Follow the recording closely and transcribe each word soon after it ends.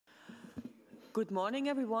Good morning,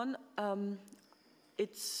 everyone.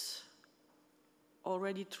 It's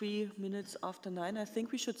already 3 minutes after 9. I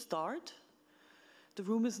think we should start. The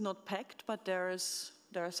room is not packed, but there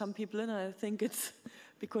are some people in, and I think it's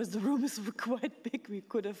because the room is quite big. We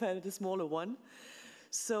could have had a smaller one.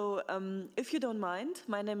 So if you don't mind,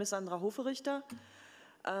 my name is Sandra Hoferichter.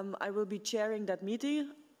 I will be chairing that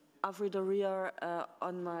meeting. Afrida Ria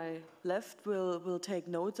on my left will take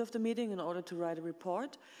notes of the meeting in order to write a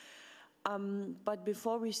report. But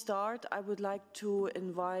before we start, I would like to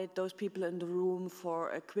invite those people in the room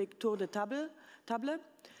for a quick tour de table.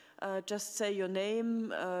 Just say your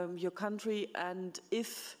name, your country, and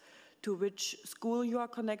if to which school you are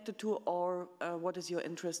connected to, or what is your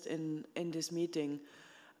interest in this meeting.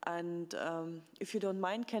 And if you don't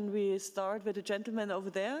mind, can we start with the gentleman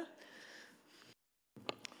over there?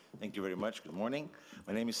 Thank you very much. Good morning.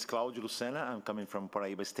 My name is Claudio Lucena. I'm coming from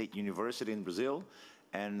Paraíba State University in Brazil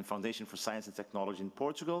and Foundation for Science and Technology in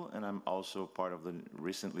Portugal. And I'm also part of the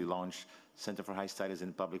recently launched Center for High Studies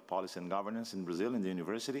in Public Policy and Governance in Brazil in the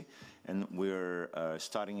university. And we're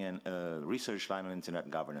starting a research line on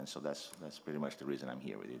internet governance. So that's pretty much the reason I'm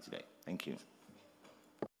here with you today. Thank you.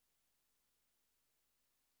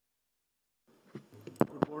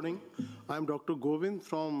 Good morning. I'm Dr. Govind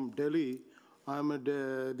from Delhi. I'm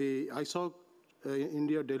the ISOC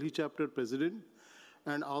India Delhi chapter president.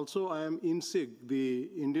 And also I am in INSIG, the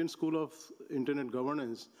Indian School of Internet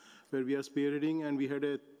Governance, where we are spearheading, and we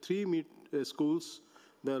had 3 schools.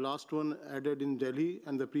 The last one added in Delhi,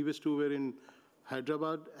 and the previous 2 were in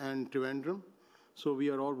Hyderabad and Trivandrum. So we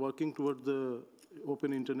are all working towards the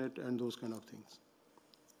open internet and those kind of things.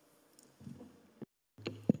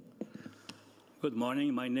 Good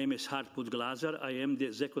morning. My name is Hartmut Glaser. I am the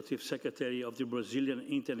Executive Secretary of the Brazilian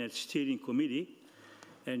Internet Steering Committee,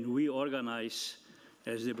 and we organize,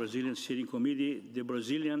 as the Brazilian Steering Committee, the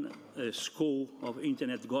Brazilian School of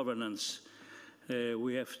Internet Governance.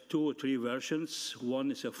 We have 2 or 3 versions. One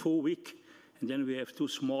is a full week, and then we have 2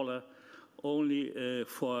 smaller, only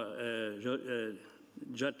for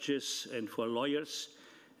judges and for lawyers.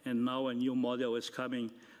 And now a new model is coming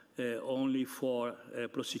only for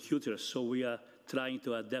prosecutors. So we are trying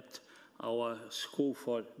to adapt our school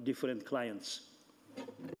for different clients.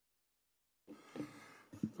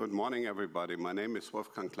 Good morning, everybody. My name is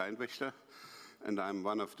Wolfgang Kleinwächter, and I'm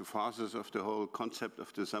one of the fathers of the whole concept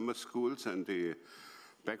of the summer schools. And the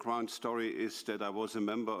background story is that I was a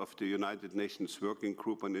member of the United Nations Working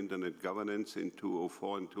Group on Internet Governance in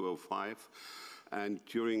 2004 and 2005. And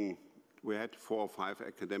we had 4 or 5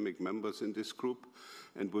 academic members in this group,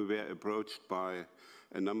 and we were approached by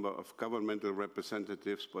a number of governmental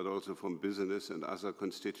representatives, but also from business and other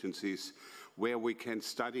constituencies, where we can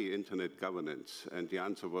study internet governance. And the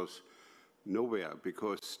answer was nowhere,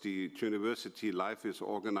 because the university life is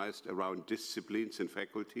organized around disciplines and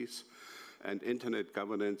faculties, and internet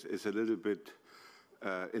governance is a little bit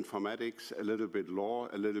informatics, a little bit law,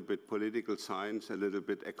 a little bit political science, a little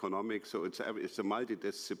bit economics. So it's a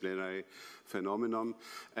multidisciplinary phenomenon.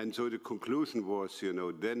 And so the conclusion was,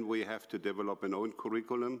 then we have to develop an own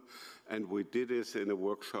curriculum. And we did this in a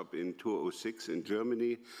workshop in 2006 in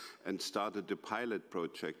Germany and started the pilot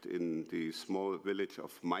project in the small village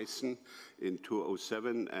of Meißen in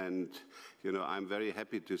 2007. And, I'm very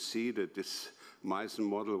happy to see that this Meißen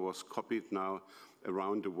model was copied now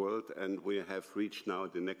around the world, and we have reached now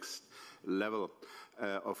the next level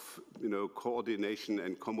of coordination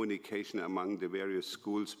and communication among the various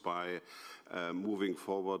schools by moving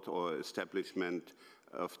forward or establishment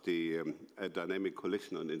of the dynamic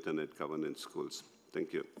coalition on internet governance schools.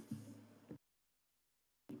 Thank you.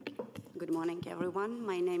 Good morning, everyone.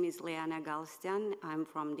 My name is Leana Galstian. I'm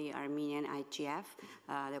from the Armenian IGF,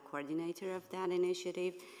 the coordinator of that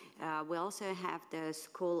initiative. We also have the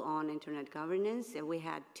School on Internet Governance. We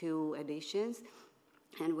had 2 editions,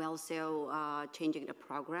 and we're also changing the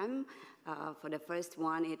program. For the first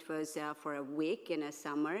one, it was for a week in the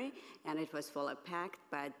summer, and it was fully packed.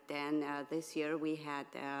 But then this year, we had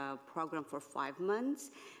a program for 5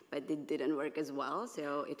 months, but it didn't work as well,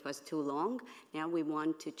 so it was too long. Now we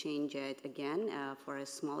want to change it again for a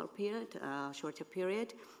smaller period, shorter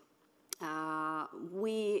period. The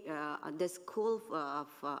School of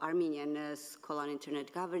Armenian School on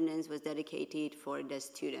Internet Governance was dedicated for the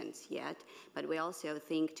students yet, but we also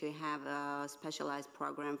think to have a specialized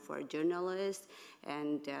program for journalists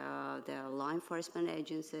and the law enforcement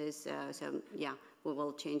agencies. So yeah, we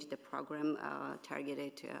will change the program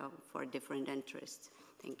targeted for different interests.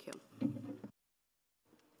 Thank you.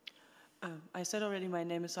 I said already, my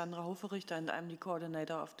name is Sandra Hoferichter, and I'm the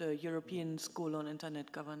coordinator of the European School on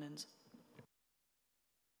Internet Governance.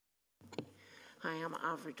 Hi, I'm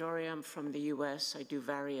Alvadoria. I'm from the US. I do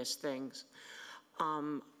various things.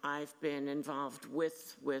 I've been involved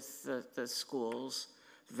with the schools,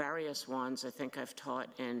 various ones. I think I've taught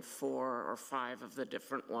in 4 or 5 of the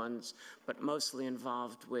different ones, but mostly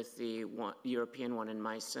involved with the European one in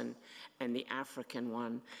Meissen and the African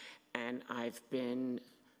one. And I've been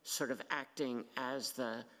sort of acting as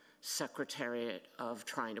the secretariat of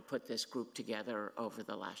trying to put this group together over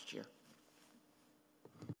the last year.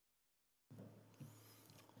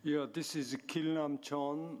 Yeah, this is Kilnam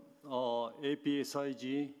Chon,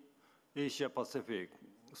 APSIG, Asia Pacific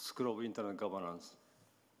School of Internet Governance.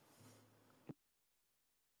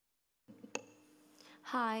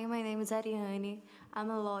 Hi, my name is Ariane. I'm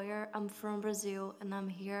a lawyer. I'm from Brazil, and I'm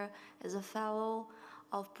here as a fellow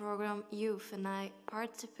of program Youth, and I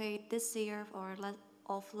participate this year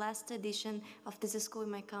of last edition of this school in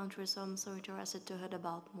my country, so I'm so interested to hear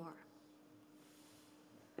about more.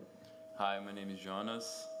 Hi, my name is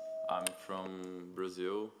Jonas. I'm from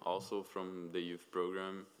Brazil, also from the youth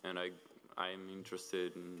program, and I'm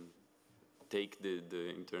interested in take the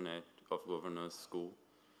Internet of Governance school,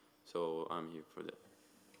 so I'm here for that.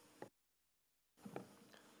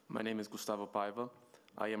 My name is Gustavo Paiva.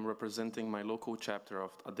 I am representing my local chapter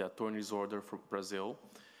of the Attorney's Order for Brazil,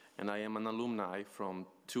 and I am an alumni from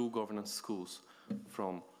 2 governance schools,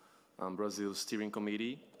 from Brazil's steering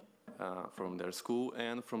committee, from their school,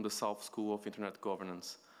 and from the South School of Internet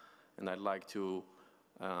Governance. And I'd like to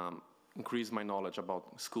increase my knowledge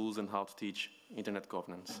about schools and how to teach Internet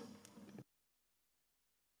governance.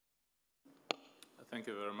 Thank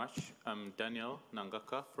you very much. I'm Daniel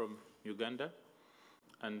Nangaka from Uganda.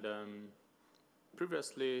 And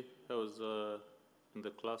previously, I was in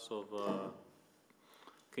the class of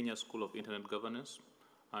Kenya School of Internet Governance.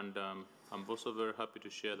 And I'm also very happy to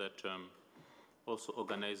share that also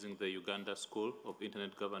organizing the Uganda School of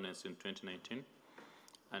Internet Governance in 2019.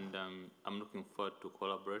 And I'm looking forward to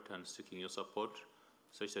collaborate and seeking your support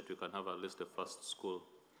such that we can have at least the first school.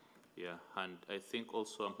 Yeah, and I think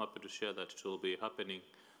also I'm happy to share that it will be happening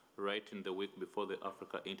right in the week before the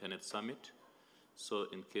Africa Internet Summit. So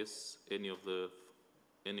in case any of you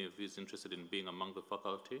is interested in being among the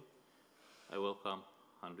faculty, I welcome,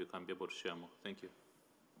 and we can be able to share more. Thank you.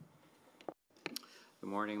 Good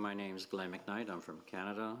morning, my name is Glenn McKnight. I'm from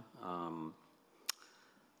Canada.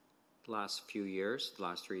 Last 3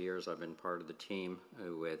 years, I've been part of the team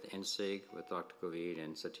with INSIG, with Dr. Govid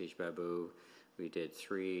and Satish Babu. We did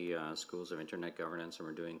 3 schools of internet governance, and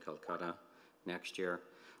we're doing Calcutta next year.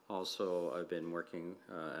 Also, I've been working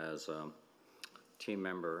as a team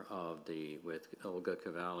member with Olga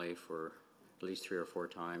Cavalli for at least 3 or 4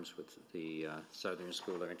 times with the Southern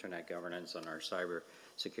School of Internet Governance on our cyber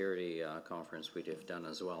security conference we have done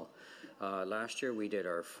as well. Last year, we did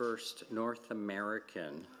our first North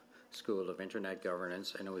American School of Internet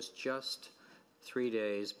Governance, and it was just 3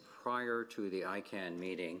 days prior to the ICANN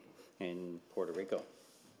meeting in Puerto Rico.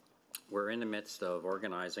 We're in the midst of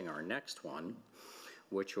organizing our next one,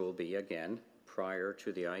 which will be, again, prior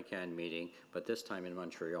to the ICANN meeting, but this time in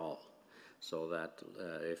Montreal. So that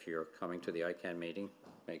if you're coming to the ICANN meeting,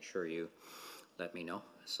 make sure you let me know.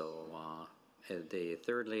 So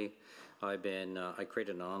thirdly, I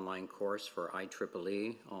created an online course for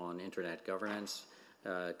IEEE on Internet governance,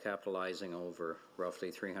 capitalizing over roughly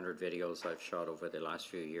 300 videos I've shot over the last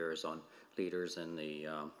few years on leaders in the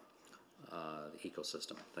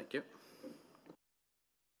ecosystem. Thank you.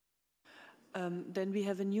 Then we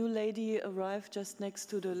have a new lady arrived just next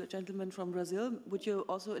to the gentleman from Brazil. Would you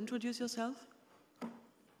also introduce yourself?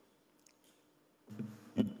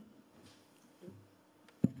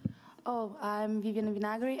 Oh, I'm Viviana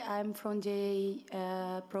Vinagre. I'm from the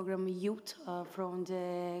program Youth from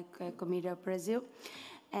the Committee of Brazil.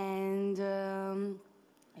 And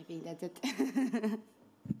I think that's it.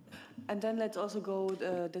 And then let's also go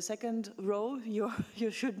the second row. You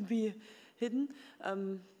shouldn't be hidden.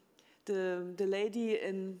 The lady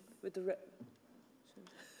with the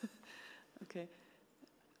okay.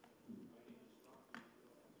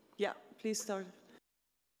 Yeah, please start.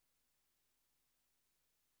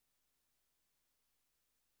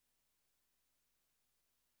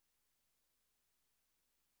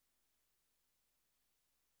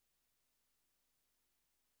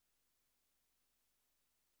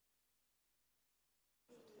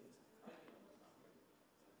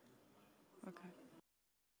 Okay.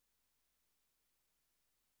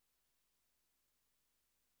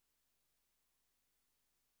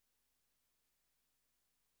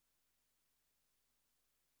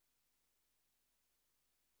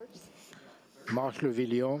 Marc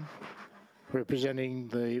Levillon, representing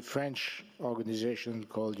the French organization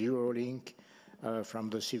called Eurolink from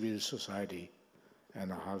the civil society.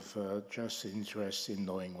 and I have just interest in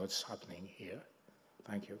knowing what's happening here.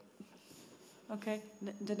 Thank you. Okay,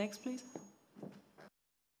 the next, please.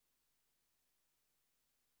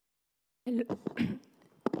 Hello.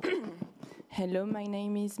 Hello, my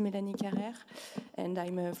name is Mélanie Carrère, and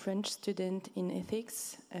I'm a French student in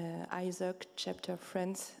ethics. ISOC chapter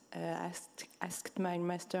France asked my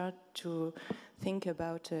master to think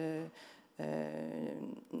about a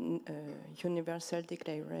universal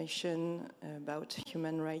declaration about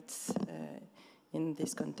human rights in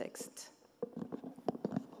this context.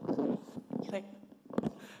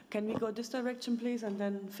 Can we go this direction, please, and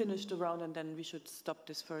then finish the round, and then we should stop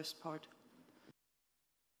this first part.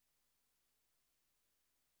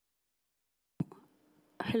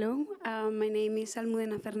 Hello, my name is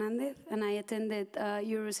Almudena Fernandez, and I attended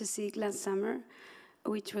EuroCC last summer,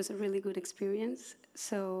 which was a really good experience.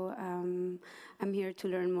 So I'm here to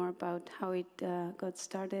learn more about how it got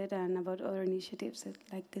started and about other initiatives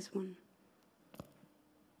like this one.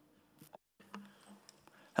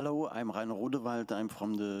 Hello, I'm Rainer Rodewald. I'm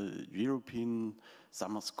from the European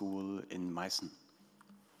Summer School in Meissen.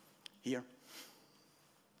 Here.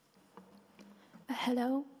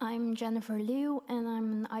 Hello, I'm Jennifer Liu, and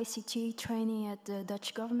I'm an ICT trainee at the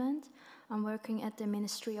Dutch government. I'm working at the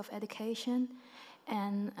Ministry of Education,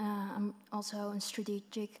 and I'm also a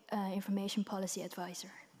strategic information policy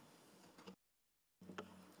advisor.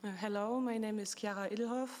 Hello, my name is Chiara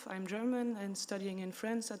Edelhoff. I'm German and studying in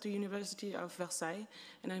France at the University of Versailles,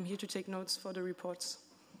 and I'm here to take notes for the reports.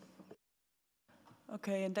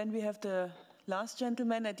 Okay, and then we have the last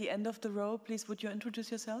gentleman at the end of the row. Please, would you introduce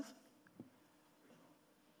yourself?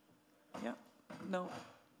 Yeah, no.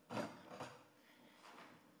 Yeah.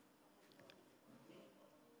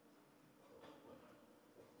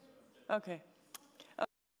 Okay.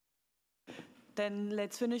 Then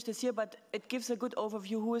let's finish this here, but it gives a good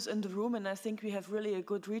overview who is in the room, and I think we have really a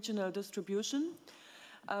good regional distribution.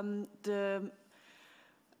 The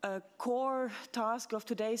core task of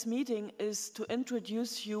today's meeting is to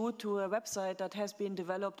introduce you to a website that has been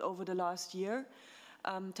developed over the last year,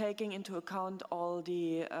 taking into account all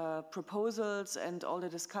the proposals and all the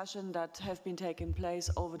discussion that have been taking place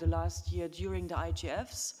over the last year during the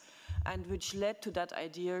IGFs, and which led to that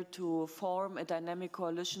idea to form a dynamic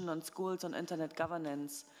coalition on schools on internet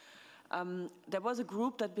governance. There was a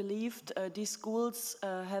group that believed these schools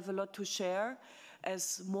have a lot to share,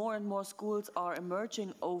 as more and more schools are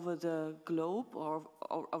emerging over the globe or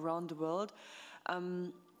around the world.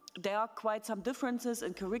 There are quite some differences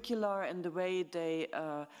in curricula and the way they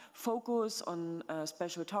focus on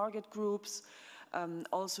special target groups,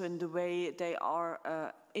 also in the way they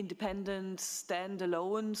are independent,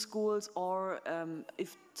 stand-alone schools, or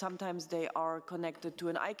if sometimes they are connected to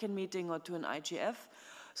an ICANN meeting or to an IGF.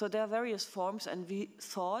 So there are various forms, and we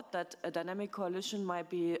thought that a dynamic coalition might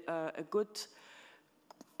be a good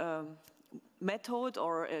method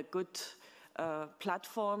or a good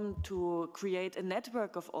platform to create a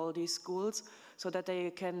network of all these schools so that they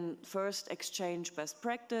can first exchange best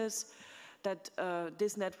practice, that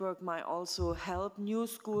this network might also help new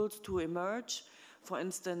schools to emerge. For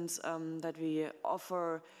instance, that we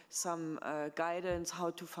offer some guidance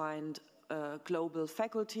how to find global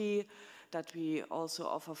faculty, that we also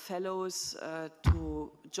offer fellows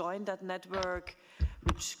to join that network,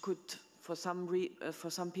 which could for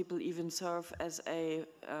some people even serve as a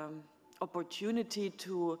opportunity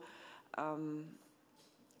to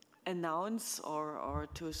announce or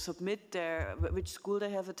to submit which school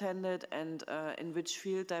they have attended and in which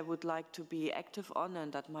field they would like to be active on,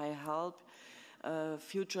 and that might help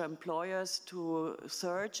future employers to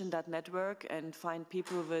search in that network and find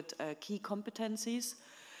people with key competencies.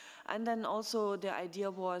 And then also the idea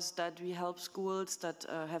was that we help schools that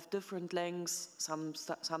have different lengths.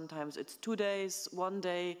 Sometimes it's 2 days, 1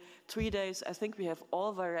 day, 3 days. I think we have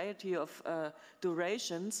all variety of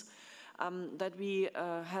durations, that we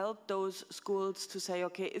help those schools to say,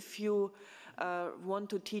 okay, if you want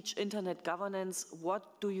to teach internet governance,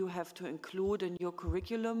 what do you have to include in your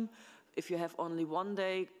curriculum? If you have only 1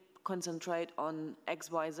 day, concentrate on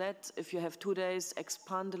X, Y, Z. If you have 2 days,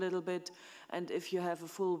 expand a little bit. And if you have a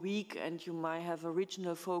full week and you might have a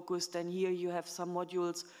regional focus, then here you have some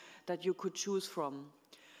modules that you could choose from.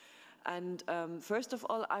 And first of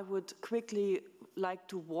all, I would quickly like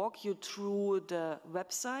to walk you through the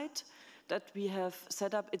website that we have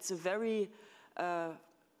set up. It's a very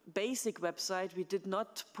basic website. We did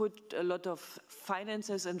not put a lot of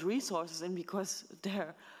finances and resources in because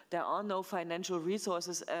there are no financial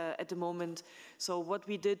resources at the moment. So what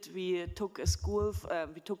we did, we took a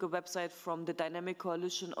website from the Dynamic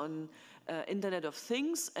Coalition on Internet of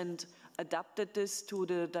Things and adapted this to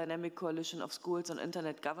the Dynamic Coalition of Schools on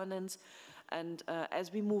Internet Governance. And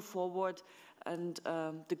as we move forward, and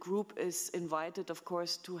the group is invited, of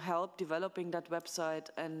course, to help developing that website.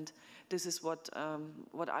 And this is what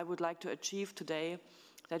I would like to achieve today,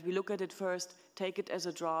 that we look at it first, take it as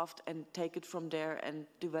a draft, and take it from there and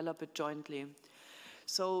develop it jointly.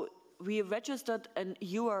 So we registered an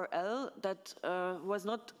URL that was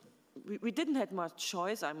not, we didn't have much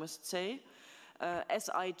choice, I must say.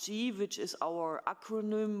 SIG, which is our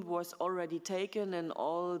acronym, was already taken in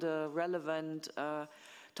all the relevant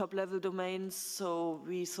top-level domains, so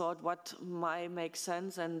we thought what might make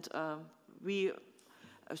sense, and we,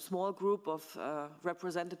 a small group of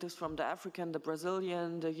representatives from the African, the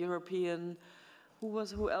Brazilian, the European, who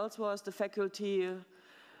else was the faculty?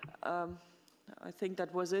 I think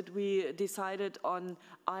that was it. We decided on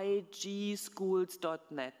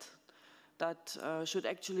igschools.net. That should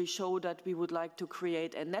actually show that we would like to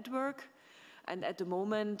create a network. And at the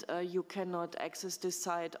moment, you cannot access this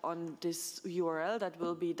site on this URL. That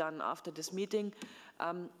will be done after this meeting.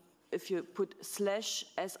 If you put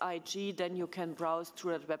 /SIG, then you can browse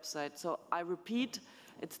through that website. So I repeat,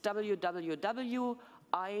 it's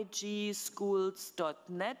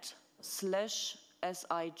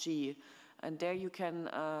www.igschools.net/SIG. And there you can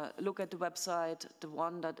look at the website, the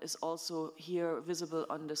one that is also here visible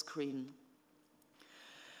on the screen.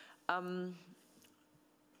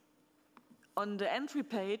 On the entry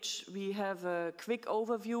page, we have a quick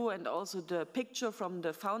overview and also the picture from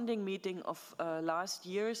the founding meeting of last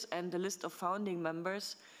year's and the list of founding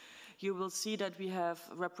members. You will see that we have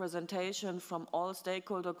representation from all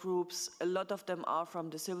stakeholder groups. A lot of them are from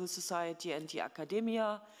the civil society and the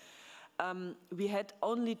academia. We had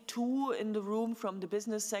only 2 in the room from the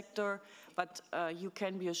business sector, but you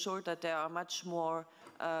can be assured that there are much more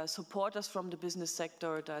supporters from the business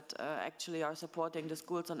sector that actually are supporting the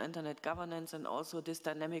schools on internet governance and also this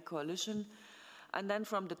dynamic coalition. And then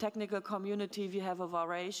from the technical community, we have a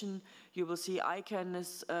variation. You will see ICANN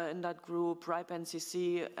is in that group,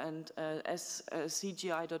 RIPE-NCC, and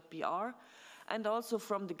CGI.br. And also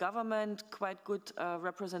from the government, quite good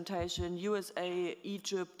representation, USA,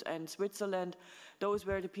 Egypt, and Switzerland. Those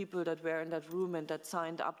were the people that were in that room and that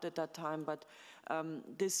signed up at that time. But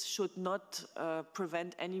this should not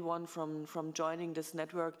prevent anyone from joining this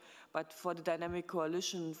network. But for the Dynamic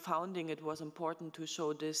Coalition founding, it was important to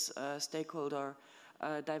show this stakeholder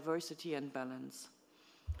diversity and balance.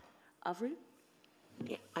 Avri?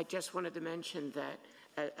 Yeah, I just wanted to mention that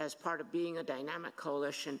as part of being a dynamic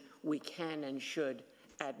coalition, we can and should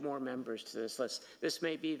add more members to this list. This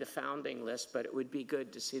may be the founding list, but it would be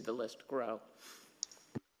good to see the list grow.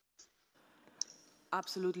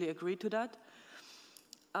 Absolutely agree to that.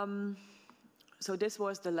 So this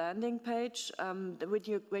was the landing page.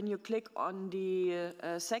 When you click on the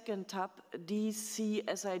second tab,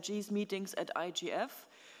 DCSIG's meetings at IGF,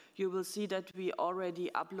 you will see that we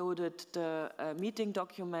already uploaded the meeting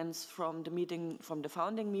documents from the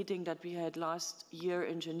founding meeting that we had last year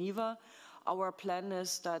in Geneva. Our plan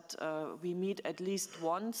is that we meet at least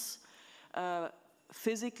once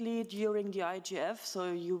physically during the IGF,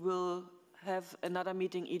 so you will have another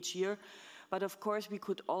meeting each year. But of course, we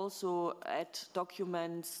could also add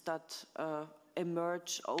documents that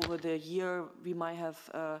emerge over the year. We might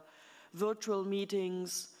have virtual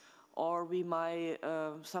meetings, or we might,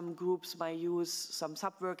 some groups might use, some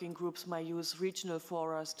sub-working groups might use regional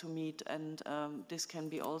forums to meet, and this can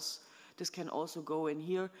also go in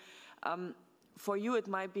here. For you, it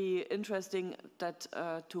might be interesting that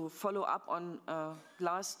to follow up on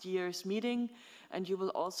last year's meeting, and you will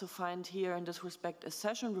also find here in this respect a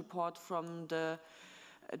session report from the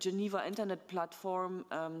Geneva Internet Platform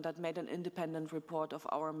that made an independent report of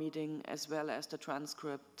our meeting, as well as the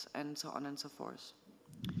transcript and so on and so forth.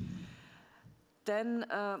 Then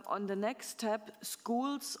on the next tab,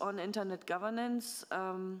 schools on internet governance,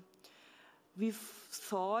 we've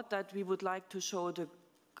thought that we would like to show the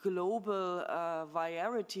global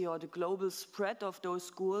variety or the global spread of those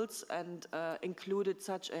schools and included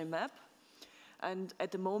such a map. And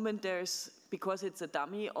at the moment there's, because it's a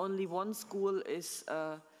dummy, only one school is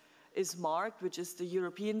marked, which is the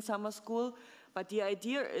European Summer School. But the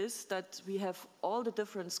idea is that we have all the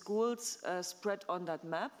different schools spread on that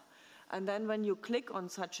map. And then when you click on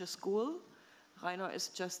such a school, Rainer is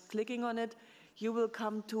just clicking on it, you will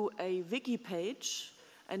come to a wiki page.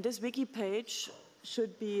 And this wiki page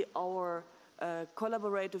should be our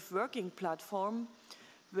collaborative working platform,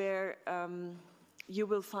 where you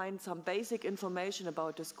will find some basic information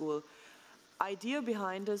about the school. Idea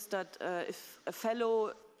behind is that if a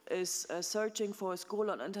fellow is searching for a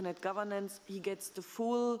school on internet governance, he gets the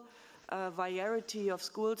full variety of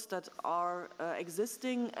schools that are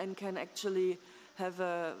existing and can actually have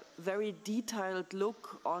a very detailed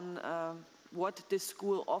look on what this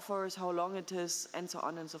school offers, how long it is, and so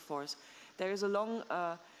on and so forth. There is a long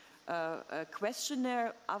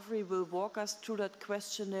questionnaire. Avri will walk us through that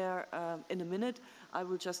questionnaire in a minute. I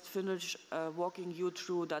will just finish walking you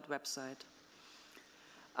through that website.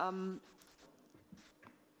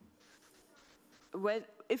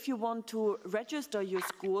 If you want to register your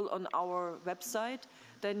school on our website,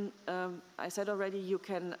 then I said already you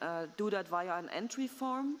can do that via an entry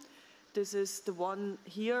form. This is the one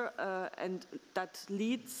here, and that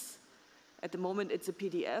leads, at the moment it's a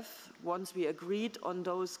PDF. Once we agreed on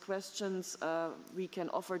those questions, we can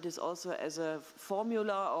offer this also as a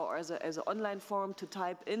formula or as an online form to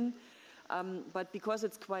type in. But because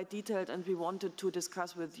it's quite detailed and we wanted to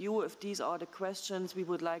discuss with you if these are the questions we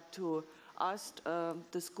would like to ask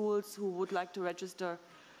the schools who would like to register,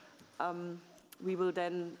 we will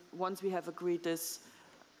then, once we have agreed this,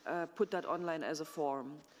 put that online as a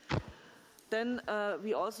form. Then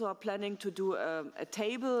we also are planning to do a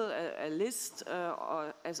table, a list,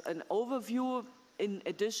 or as an overview in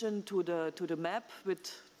addition to the map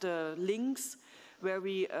with the links, where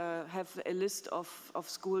we have a list of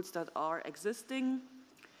schools that are existing.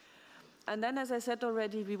 And then, as I said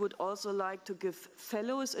already, we would also like to give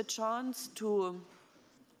fellows a chance to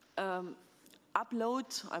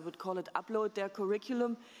upload, I would call it upload their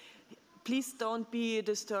curriculum. Please don't be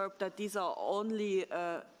disturbed that these are only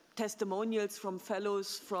testimonials from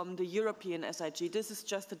fellows from the European SIG. This is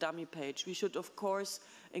just a dummy page. We should, of course,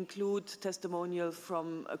 include testimonial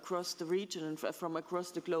from across the region and from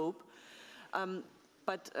across the globe.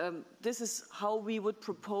 But this is how we would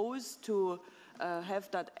propose to have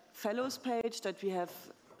that fellows page, that we have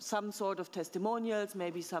some sort of testimonials,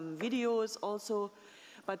 maybe some videos also.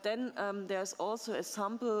 But then there's also a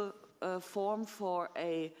sample form for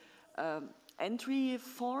a entry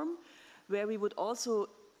form, where we would also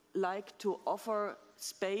like to offer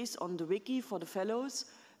space on the wiki for the fellows,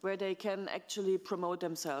 where they can actually promote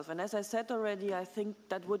themselves. And as I said already, I think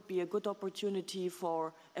that would be a good opportunity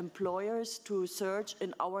for employers to search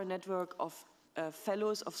in our network of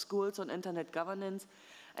fellows of schools on internet governance.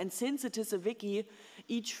 And since it is a wiki,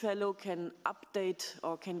 each fellow can update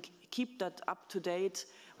or can keep that up to date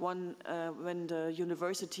when the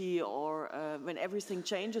university or when everything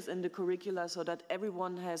changes in the curricula, so that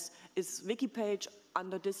everyone has his wiki page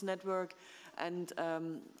under this network and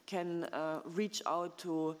can reach out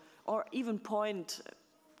to, or even point,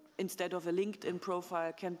 instead of a LinkedIn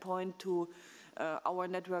profile, can point to our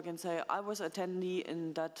network and say, I was attendee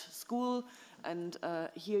in that school, and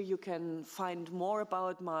here you can find more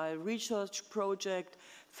about my research project.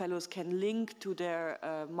 Fellows can link to their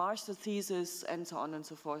master thesis and so on and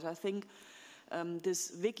so forth. I think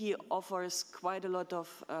this wiki offers quite a lot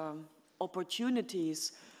of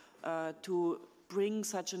opportunities to bring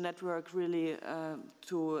such a network really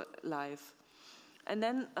to life. And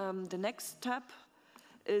then the next step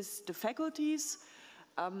is the faculties.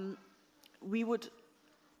 We would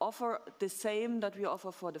offer the same that we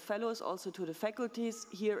offer for the fellows also to the faculties.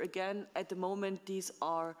 Here again, at the moment, these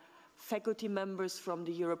are faculty members from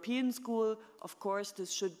the European school. Of course,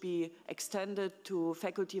 this should be extended to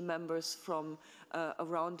faculty members from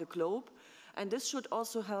around the globe. And this should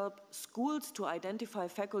also help schools to identify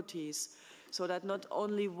faculties, so that not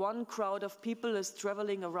only one crowd of people is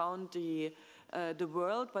traveling around the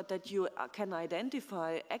world, but that you can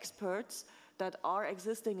identify experts that are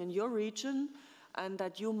existing in your region and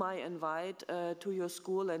that you might invite to your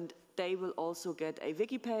school, and they will also get a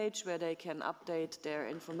wiki page where they can update their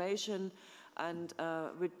information and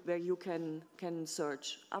where you can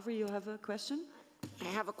search. Avri, you have a question? I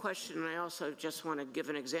have a question, and I also just want to give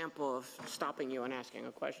an example of stopping you and asking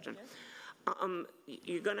a question. Yes.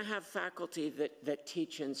 You're going to have faculty that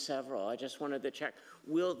teach in several. I just wanted to check,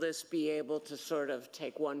 will this be able to sort of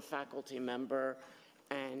take one faculty member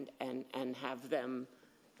and have them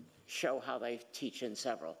show how they teach in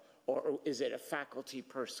several? Or is it a faculty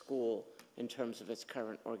per school in terms of its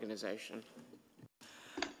current organization?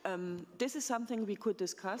 This is something we could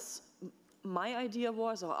discuss. My idea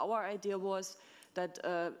was, or our idea was, that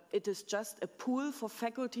it is just a pool for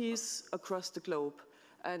faculties across the globe.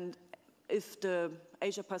 And if the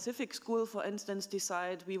Asia Pacific school, for instance,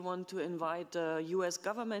 decide we want to invite the US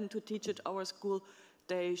government to teach at our school,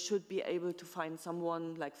 they should be able to find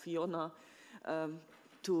someone like Fiona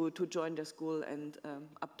to join their school and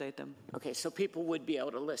update them. Okay, so people would be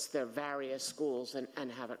able to list their various schools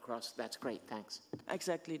and have it crossed. That's great, thanks.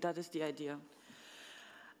 Exactly, that is the idea.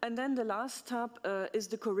 And then the last tab is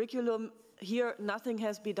the curriculum. here, nothing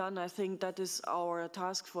has been done. I think that is our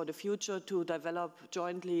task for the future, to develop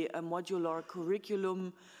jointly a modular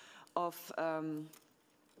curriculum of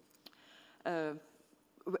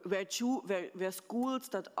where schools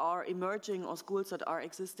that are emerging or schools that are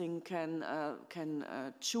existing can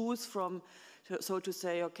choose from, so to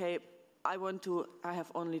say, okay, I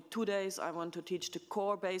have only 2 days, I want to teach the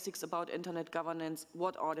core basics about internet governance.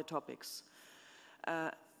 What are the topics?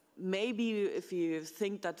 Maybe if you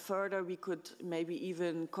think that further, we could maybe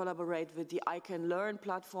even collaborate with the I Can Learn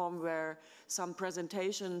platform, where some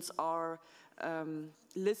presentations are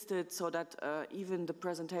listed, so that even the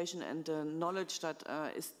presentation and the knowledge that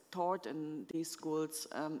is taught in these schools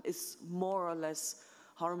is more or less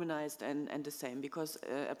harmonized and the same, because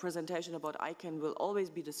a presentation about ICANN will always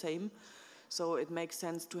be the same. So it makes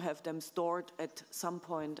sense to have them stored at some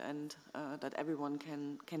point, and that everyone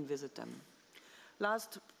can visit them.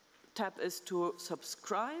 Last tab is to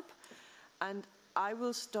subscribe, and I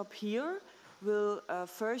will stop here. We'll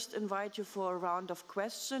first invite you for a round of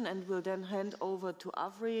questions, and we'll then hand over to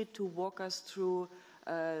Avri to walk us through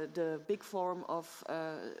the big form of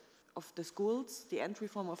the schools, the entry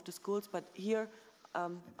form of the schools. But here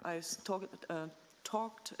I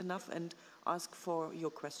talked enough and ask for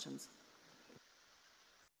your questions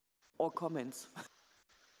or comments.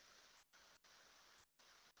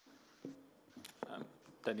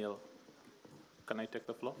 Daniel, can I take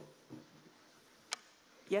the floor?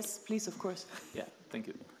 Yes, please, of course. Yeah, thank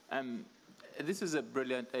you. This is a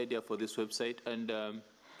brilliant idea for this website, and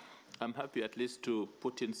I'm happy at least to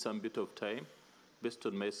put in some bit of time based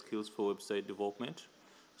on my skills for website development.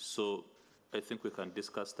 So I think we can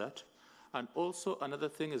discuss that. And also another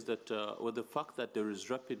thing is that with the fact that there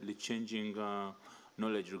is rapidly changing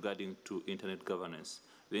knowledge regarding to internet governance,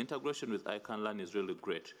 the integration with ICANN Learn is really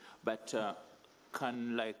great. But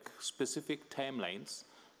can specific timelines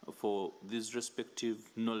for these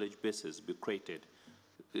respective knowledge bases be created,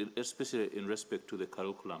 especially in respect to the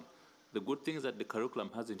curriculum? The good thing is that the curriculum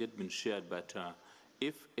hasn't yet been shared, but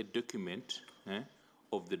if a document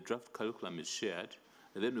of the draft curriculum is shared,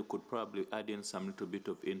 then we could probably add in some little bit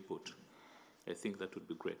of input. I think that would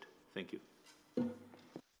be great. Thank you.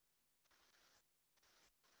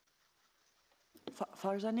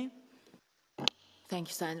 Farzani? Thank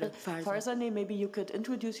you, Sandra. Farzani, maybe you could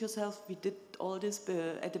introduce yourself. We did all this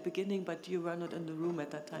at the beginning, but you were not in the room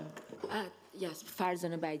at that time. Yes,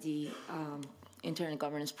 Farzan Abadi, Internet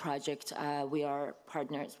Governance Project. We are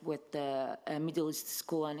partners with the Middle East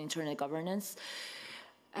School on Internet Governance.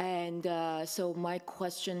 And so my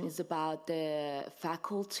question is about the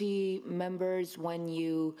faculty members. When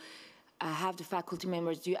you have the faculty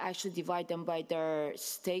members, do you actually divide them by their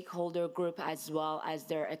stakeholder group as well as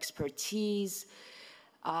their expertise?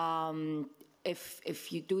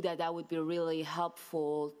 If you do that, that would be really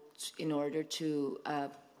helpful in order to,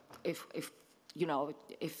 if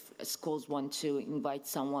schools want to invite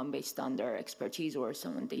someone based on their expertise or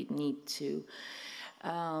someone they need to.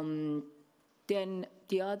 Then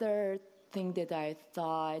the other thing that I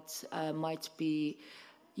thought might be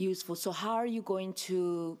useful. So how are you going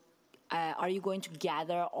to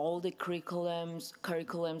gather all the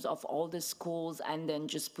curriculums of all the schools and then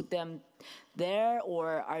just put them there,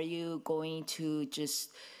 or are you going to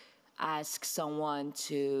just ask someone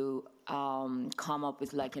to come up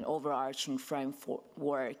with an overarching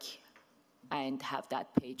framework and have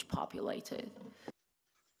that page populated?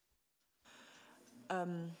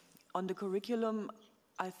 On the curriculum,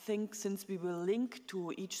 I think since we will link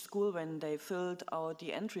to each school when they filled out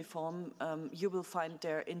the entry form, you will find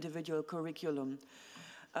their individual curriculum.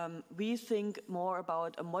 We think more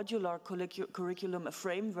about a modular curriculum, a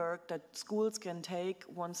framework that schools can take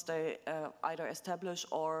once they either establish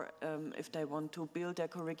or if they want to build their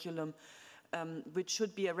curriculum, which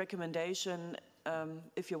should be a recommendation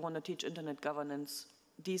if you want to teach internet governance.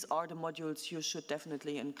 These are the modules you should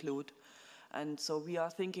definitely include. And so we are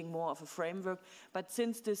thinking more of a framework. But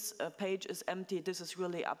since this page is empty, this is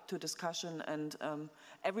really up to discussion. And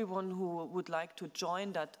everyone who would like to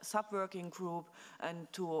join that sub-working group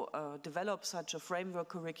and to develop such a framework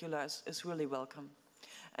curricula is really welcome.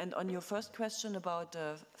 And on your first question about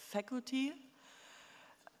faculty,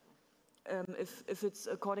 if it's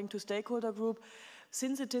according to stakeholder group,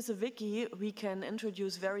 since it is a wiki, we can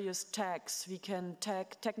introduce various tags. We can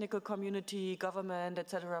tag technical community, government,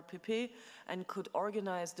 etc., pp, and could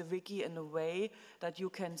organize the wiki in a way that you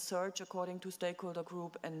can search according to stakeholder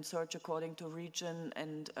group and search according to region.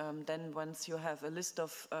 And then once you have a list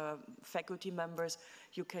of faculty members,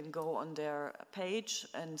 you can go on their page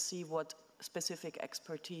and see what specific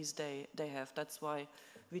expertise they have. That's why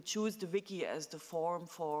we choose the wiki as the form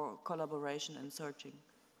for collaboration and searching.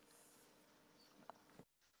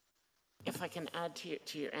 If I can add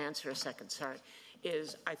to your answer a second, sorry,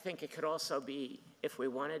 is I think it could also be, if we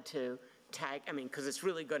wanted to tag, I mean, because it's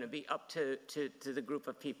really going to be up to the group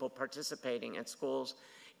of people participating at schools,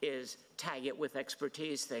 is tag it with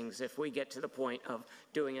expertise things. If we get to the point of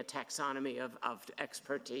doing a taxonomy of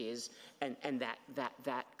expertise, and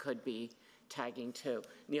that could be tagging too.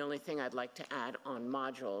 And the only thing I'd like to add on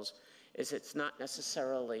modules is it's not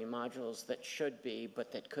necessarily modules that should be,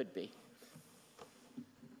 but that could be.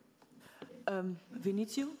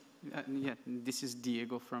 Vinicio? Yeah, this is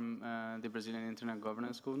Diego from the Brazilian Internet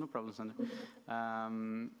Governance School. No problem, Sandra.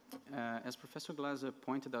 As Professor Glaser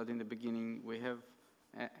pointed out in the beginning, we have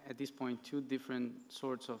at this point 2 different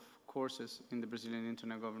sorts of courses in the Brazilian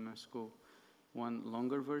Internet Governance School. One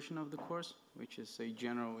longer version of the course, which is a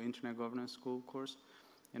general Internet Governance School course,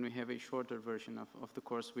 and we have a shorter version of the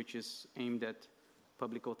course, which is aimed at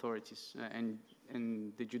public authorities and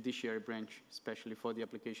the judiciary branch, especially for the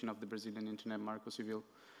application of the Brazilian Internet Marco Civil.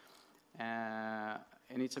 And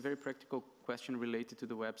it's a very practical question related to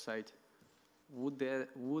the website. Would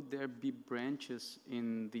there be branches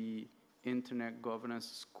in the Internet Governance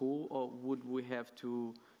School, or would we have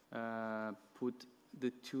to put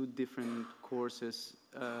the 2 different courses?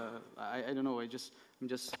 I don't know, I'm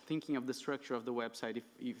just thinking of the structure of the website,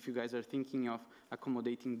 if you guys are thinking of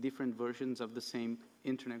accommodating different versions of the same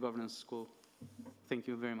Internet Governance School. Thank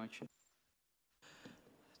you very much.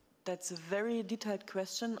 That's a very detailed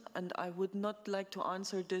question, and I would not like to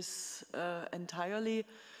answer this entirely.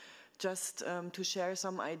 Just to share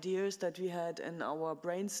some ideas that we had in our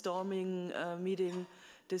brainstorming meeting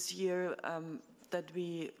this year, that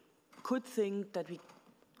we could think that we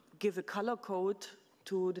give a color code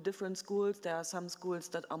to the different schools. There are some schools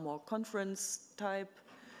that are more conference type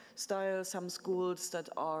style, some schools that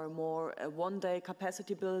are more a one-day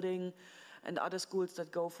capacity building, and other schools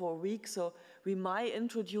that go for a week. So we might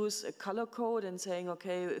introduce a color code and saying,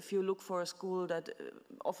 okay, if you look for a school that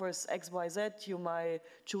offers X, Y, Z, you might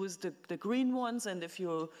choose the green ones. And if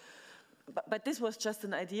you, but this was just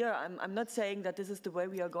an idea. I'm not saying that this is the way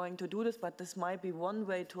we are going to do this, but this might be one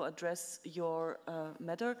way to address your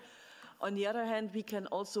matter. On the other hand, we can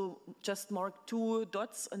also just mark 2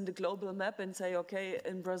 dots on the global map and say, okay,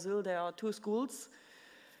 in Brazil there are 2 schools.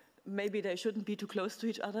 Maybe they shouldn't be too close to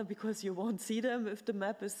each other because you won't see them if the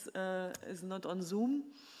map is not on Zoom.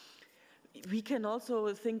 We can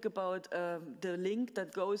also think about the link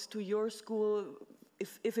that goes to your school.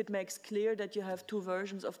 If it makes clear that you have 2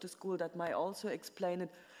 versions of the school, that might also explain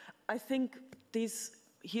it. I think as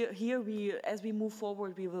we move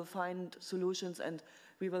forward, we will find solutions, and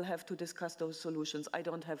we will have to discuss those solutions. I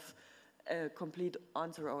don't have a complete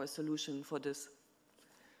answer or a solution for this.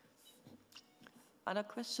 Other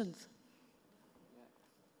questions?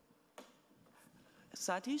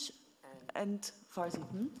 Satish and Farsi.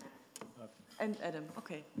 And Adam,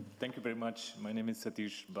 okay. Thank you very much. My name is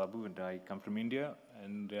Satish Babu, and I come from India,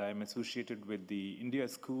 and I'm associated with the India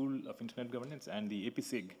School of Internet Governance and the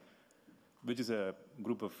APSIG, which is a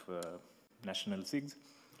group of national SIGs.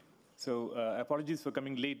 So apologies for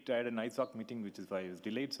coming late. I had an ISOC meeting, which is why I was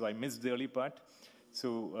delayed, so I missed the early part.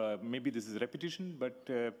 So maybe this is a repetition, but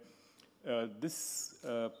the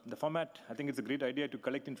format, I think it's a great idea to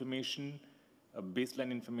collect information,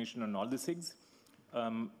 baseline information on all the SIGs.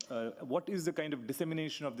 What is the kind of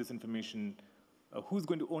dissemination of this information? Who's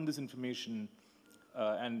going to own this information?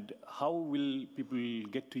 And how will people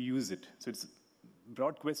get to use it? So it's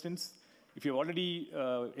broad questions. If you've already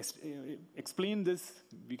explained this,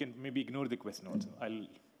 we can maybe ignore the question also. I'll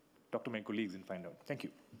talk to my colleagues and find out. Thank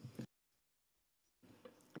you.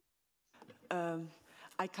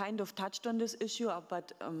 I kind of touched on this issue,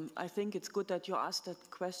 but I think it's good that you asked that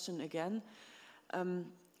question again.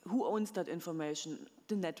 Who owns that information?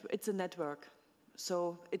 It's a network.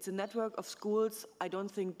 So it's a network of schools. I don't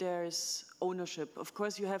think there's ownership. Of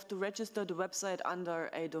course, you have to register the website under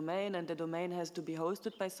a domain, and the domain has to be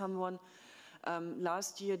hosted by someone.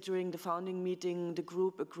 Last year, during the founding meeting, the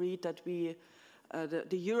group agreed that the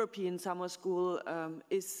European Summer School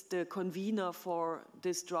is the convener for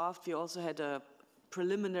this draft. We also had a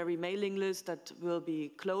preliminary mailing list that will be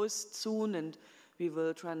closed soon, and we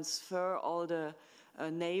will transfer all the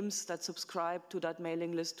names that subscribe to that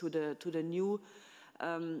mailing list to the new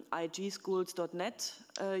igschools.net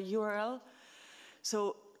URL.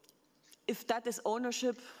 So if that is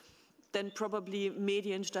ownership, then probably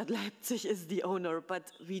Medienstadt Leipzig is the owner,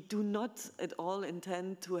 but we do not at all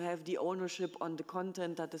intend to have the ownership on the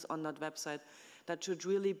content that is on that website. That should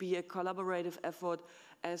really be a collaborative effort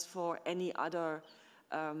as for any other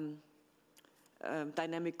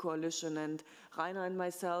dynamic coalition. And Rainer and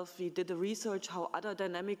myself, we did a research how other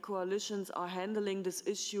dynamic coalitions are handling this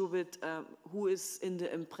issue with who is in the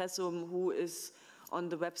impressum, who is on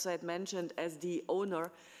the website mentioned as the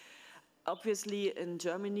owner. Obviously, in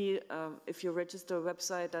Germany, if you register a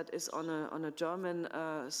website that is on a German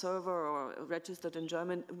server or registered in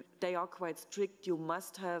German, they are quite strict. You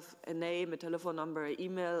must have a name, a telephone number, an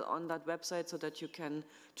email on that website so that you can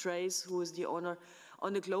trace who is the owner.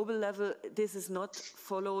 On a global level, this is not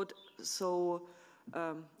followed so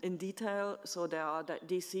in detail. So there are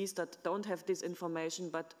DCs that don't have this information,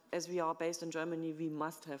 but as we are based in Germany, we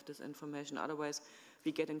must have this information. Otherwise,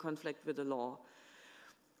 we get in conflict with the law.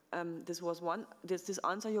 This was one. Does this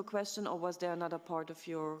answer your question, or was there another part of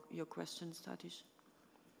your question, Satish?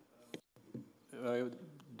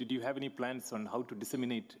 Did you have any plans on how to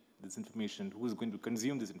disseminate this information? Who is going to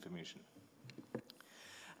consume this information?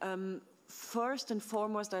 First and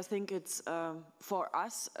foremost, I think it's for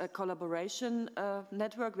us a collaboration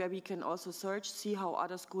network where we can also search, see how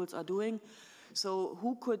other schools are doing. So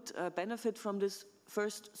who could benefit from this?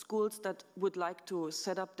 First, schools that would like to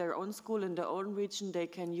set up their own school in their own region, they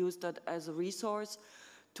can use that as a resource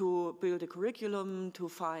to build a curriculum, to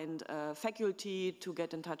find faculty, to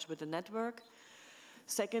get in touch with the network.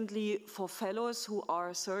 Secondly, for fellows who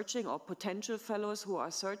are searching, or potential fellows who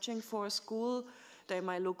are searching for a school, they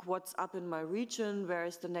might look what's up in my region, where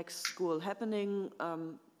is the next school happening.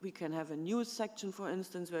 We can have a news section, for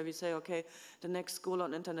instance, where we say, okay, the next school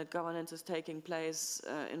on internet governance is taking place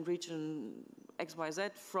in region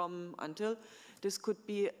XYZ from until. This could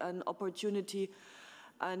be an opportunity.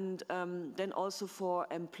 And then also for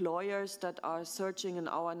employers that are searching in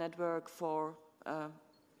our network for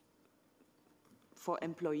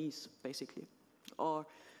employees, basically. Or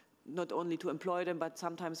not only to employ them, but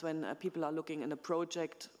sometimes when people are looking in a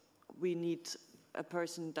project, we need a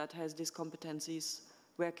person that has these competencies.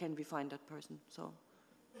 Where can we find that person? So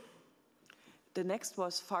the next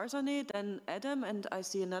was Farzaneh, then Adam, and I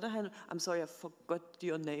see another hand. I'm sorry, I forgot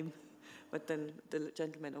your name, but then the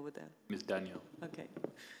gentleman over there. Ms. Daniel. Okay.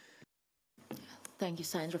 Thank you,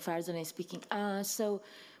 Sandra. Farzaneh speaking.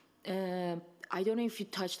 I don't know if you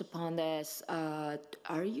touched upon this.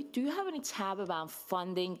 Do you have any tab about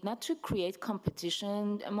funding, not to create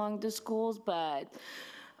competition among the schools, but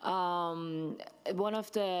one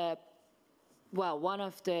of the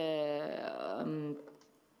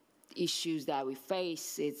issues that we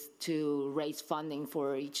face is to raise funding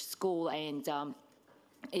for each school, and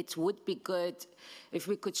it would be good if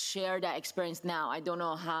we could share that experience now. I don't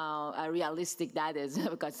know how realistic that is,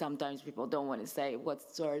 because sometimes people don't want to say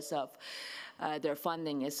what source of their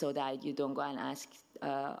funding is, so that you don't go and ask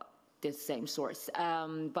the same source.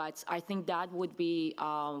 But I think that would be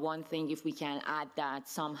one thing, if we can add that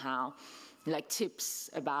somehow, like tips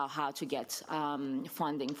about how to get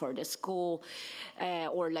funding for the school,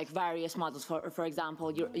 or like various models. For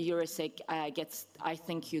example, EURESIC gets, I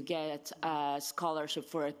think you get a scholarship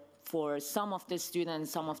for some of the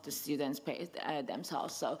students pay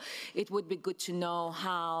themselves. So it would be good to know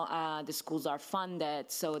how the schools are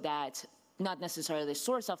funded, so that not necessarily the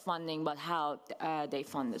source of funding, but how they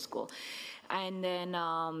fund the school. And then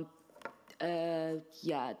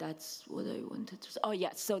yeah, that's what I wanted to say. Oh,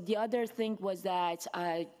 yeah. So the other thing was that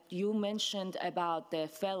you mentioned about the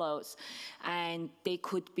fellows, and they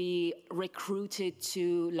could be recruited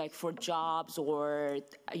to, like, for jobs or,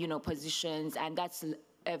 positions. And that's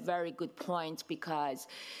a very good point, because,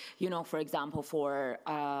 for example, for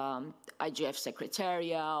IGF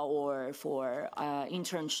Secretariat or for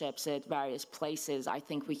internships at various places, I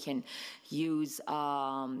think we can use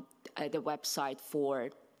the website for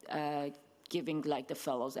giving, like, the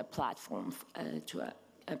fellows a platform to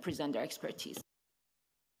present their expertise.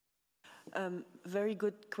 Very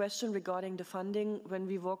good question regarding the funding. When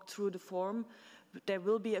we walk through the form, there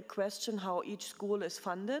will be a question how each school is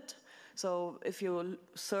funded. So if you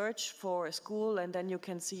search for a school, and then you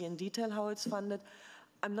can see in detail how it's funded.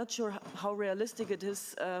 I'm not sure how realistic it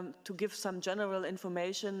is to give some general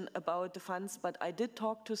information about the funds, but I did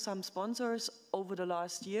talk to some sponsors over the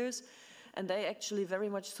last years, and they actually very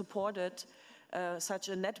much supported such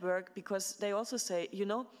a network, because they also say,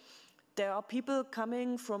 there are people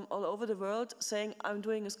coming from all over the world saying, I'm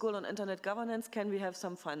doing a school on internet governance, can we have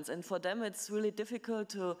some funds? And for them, it's really difficult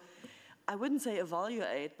to, I wouldn't say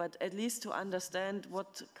evaluate, but at least to understand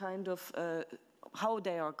what kind of, how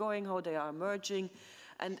they are going, how they are emerging.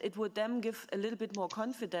 And it would then give a little bit more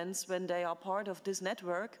confidence when they are part of this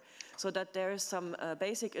network, so that there is some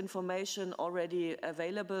basic information already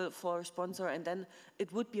available for a sponsor, and then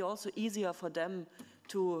it would be also easier for them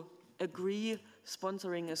to agree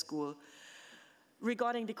sponsoring a school.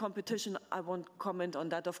 Regarding the competition, I won't comment on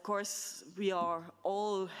that. Of course, we are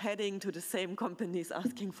all heading to the same companies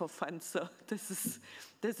asking for funds, so this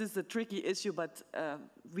is a tricky issue, but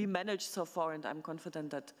we managed so far, and I'm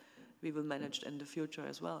confident that we will manage in the future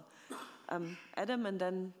as well. Adam, and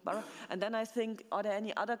then Bara. And then I think, are there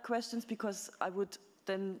any other questions? Because I would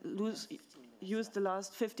then use the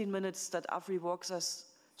last 15 minutes that Afri walks us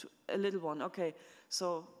to a little one. Okay,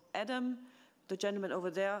 so Adam, the gentleman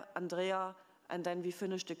over there, Andrea, and then we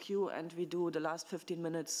finish the queue and we do the last 15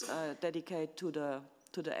 minutes dedicated to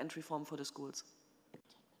the entry form for the schools.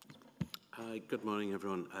 Good morning,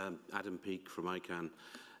 everyone. Adam Peake from ICANN.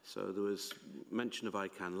 So there was mention of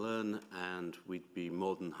ICANN Learn, and we'd be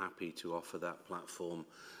more than happy to offer that platform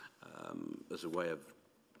as a way of,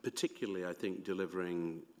 particularly, I think,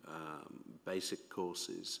 delivering basic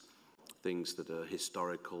courses, things that are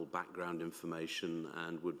historical background information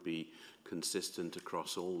and would be consistent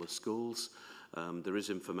across all the schools. There is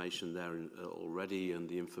information there already, and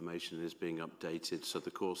the information is being updated, so the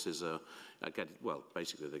courses are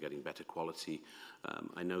basically they're getting better quality.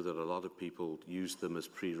 I know that a lot of people use them as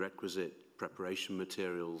prerequisite preparation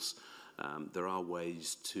materials. There are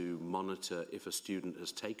ways to monitor if a student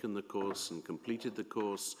has taken the course and completed the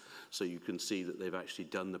course, so you can see that they've actually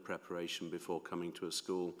done the preparation before coming to a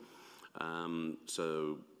school.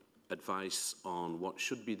 So advice on what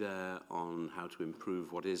should be there, on how to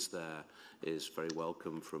improve what is there, is very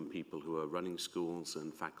welcome from people who are running schools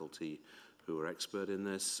and faculty who are expert in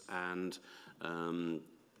this. And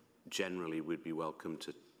generally, we'd be welcome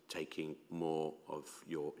to taking more of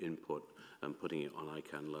your input and putting it on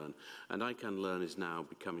ICANN Learn. And ICANN Learn is now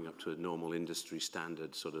becoming up to a normal industry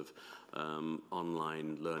standard sort of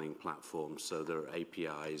online learning platform. So there are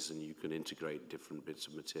APIs and you can integrate different bits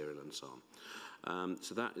of material and so on.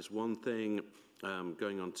 So that is one thing.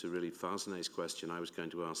 Going on to really Farzane's question, I was going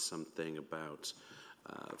to ask something about,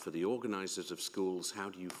 for the organizers of schools, how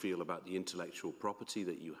do you feel about the intellectual property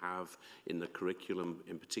that you have in the curriculum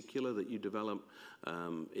in particular that you develop?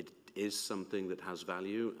 It is something that has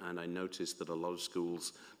value, and I noticed that a lot of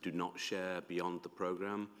schools do not share beyond the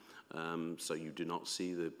program. So you do not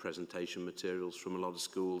see the presentation materials from a lot of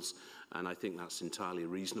schools, and I think that's entirely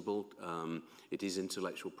reasonable. It is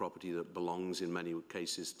intellectual property that belongs in many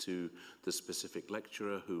cases to the specific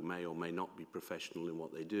lecturer, who may or may not be professional in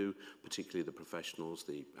what they do, particularly the professionals.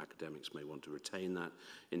 The academics may want to retain that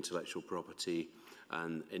intellectual property,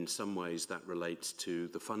 and in some ways that relates to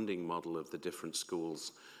the funding model of the different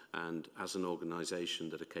schools. And as an organization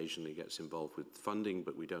that occasionally gets involved with funding,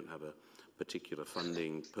 but we don't have a particular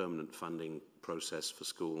permanent funding process for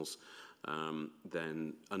schools,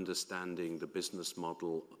 then understanding the business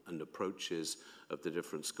model and approaches of the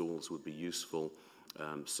different schools would be useful.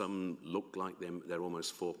 Some look like they're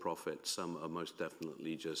almost for-profit. Some are most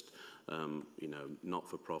definitely just,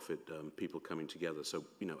 not-for-profit people coming together. So,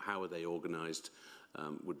 how are they organized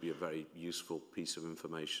would be a very useful piece of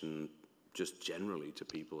information just generally to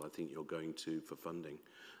people I think you're going to for funding.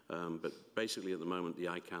 But basically at the moment the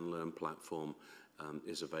ICANN Learn platform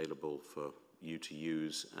is available for you to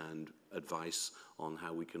use, and advice on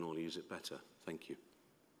how we can all use it better. Thank you.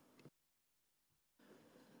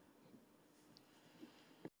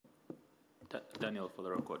 Daniel, for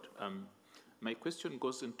the record. My question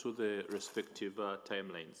goes into the respective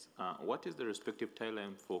timelines. What is the respective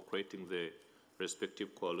timeline for creating the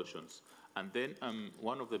respective coalitions? And then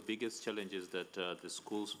one of the biggest challenges that the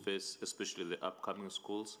schools face, especially the upcoming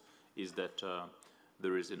schools, is that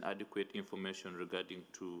there is inadequate information regarding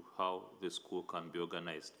to how the school can be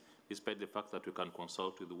organized, despite the fact that we can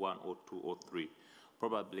consult with 1 or 2 or 3.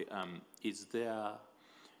 Probably, is there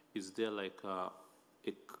like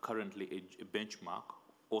currently a benchmark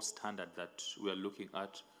or standard that we are looking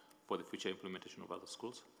at for the future implementation of other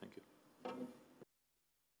schools? Thank you.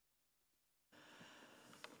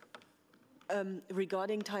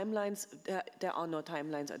 Regarding timelines, there are no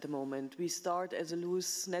timelines at the moment. We start as a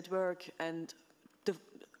loose network, and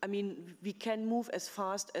we can move as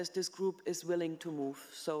fast as this group is willing to move.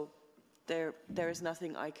 So there is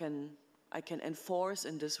nothing I can enforce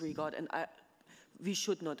in this regard, and we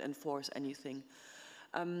should not enforce anything.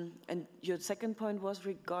 And your second point was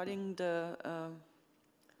regarding the.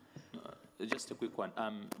 Just a quick one,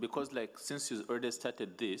 because since you already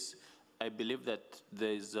started this, I believe that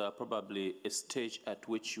there is probably a stage at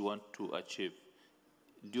which you want to achieve.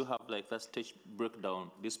 Do you have that stage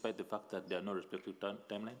breakdown, despite the fact that there are no respective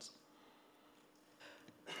timelines?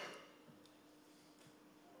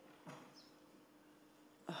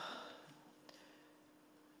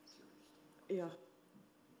 Yeah.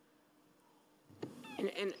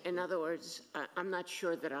 In other words, I'm not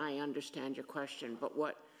sure that I understand your question, but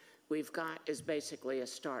we've got is basically a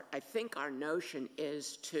start. I think our notion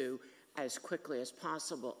is to, as quickly as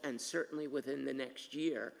possible, and certainly within the next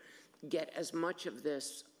year, get as much of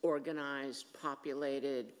this organized,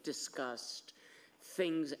 populated, discussed,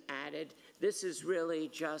 things added. This is really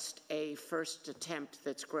just a first attempt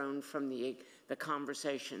that's grown from the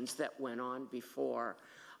conversations that went on before.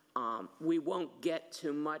 We won't get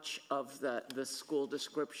to much of the school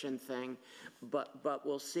description thing, but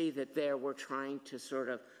we'll see that there we're trying to sort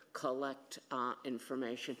of collect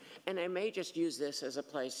information. And I may just use this as a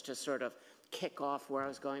place to sort of kick off where I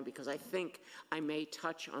was going, because I think I may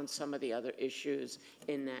touch on some of the other issues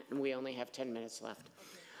in that, and we only have 10 minutes left.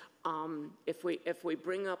 If we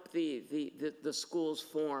bring up the school's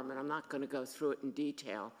form, and I'm not going to go through it in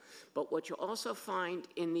detail, but what you'll also find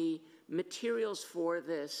in the materials for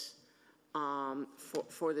this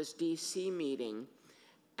for this DC meeting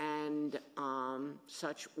and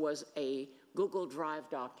such was a Google Drive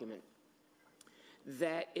document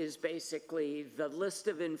that is basically the list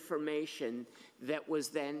of information that was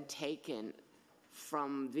then taken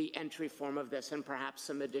from the entry form of this, and perhaps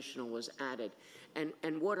some additional was added.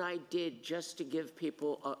 And what I did, just to give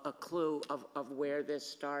people a clue of where this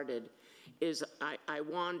started, is I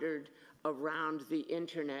wandered around the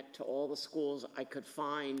internet to all the schools I could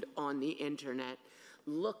find on the internet,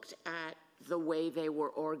 looked at the way they were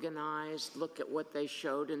organized, looked at what they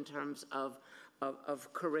showed in terms of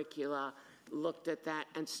curricula, looked at that,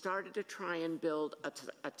 and started to try and build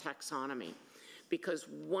a taxonomy. Because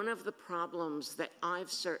one of the problems that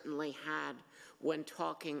I've certainly had when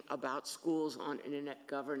talking about schools on internet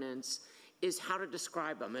governance is how to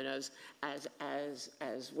describe them. And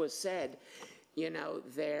as was said, you know,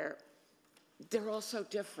 they're all so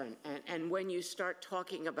different. And when you start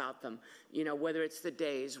talking about them, you know, whether it's the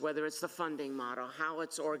days, whether it's the funding model, how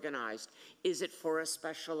it's organized, is it for a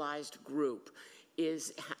specialized group?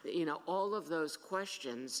 Is, you know, all of those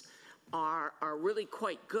questions are really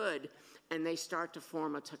quite good, and they start to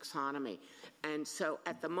form a taxonomy. And so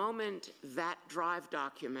at the moment, that Drive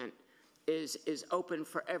document is open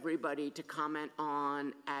for everybody to comment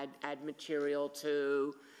on, add material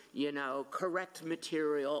to, you know, correct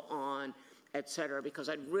material on, et cetera, because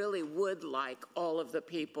I really would like all of the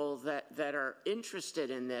people that are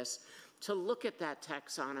interested in this to look at that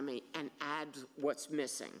taxonomy and add what's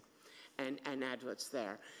missing and add what's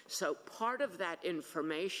there. So part of that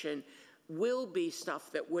information will be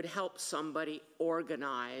stuff that would help somebody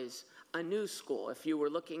organize a new school. If you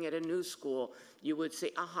were looking at a new school, you would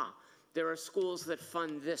say, aha, there are schools that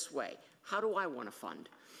fund this way. How do I want to fund?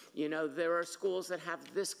 You know, there are schools that have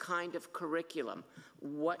this kind of curriculum.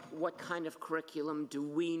 What kind of curriculum do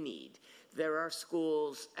we need? There are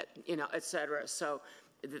schools, you know, et cetera. So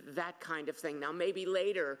that kind of thing. Now, maybe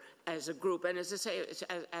later as a group, and as I say,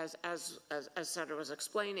 as Sandra was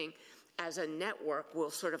explaining, as a network,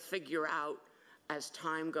 we'll sort of figure out as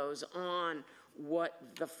time goes on what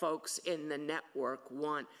the folks in the network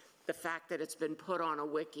want. The fact that it's been put on a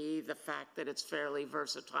wiki, the fact that it's fairly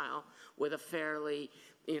versatile with a fairly,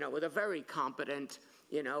 you know, with a very competent,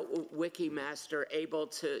 you know, wiki master able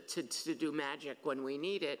to do magic when we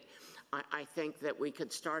need it, I think that we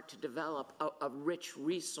could start to develop a rich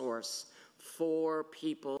resource for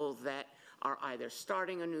people that are either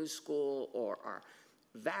starting a new school or are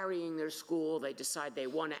varying their school. They decide they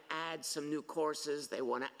want to add some new courses, they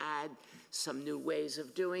want to add some new ways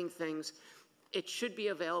of doing things. It should be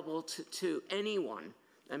available to anyone.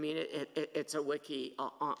 I mean, it's a wiki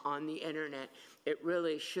on the internet. It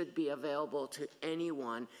really should be available to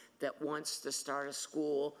anyone that wants to start a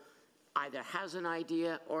school, either has an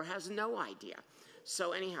idea or has no idea.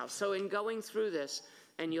 So anyhow, so in going through this,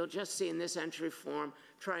 and you'll just see in this entry form,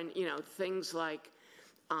 trying, you know, things like,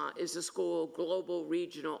 is the school global,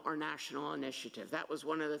 regional, or national initiative? That was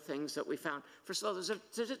one of the things that we found. First of all,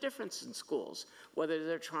 there's a difference in schools, whether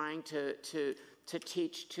they're trying to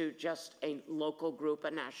teach to just a local group,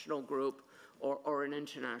 a national group, or an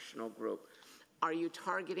international group. Are you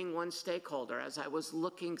targeting one stakeholder? As I was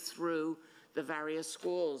looking through the various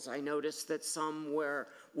schools, I noticed that some were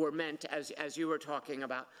meant, as you were talking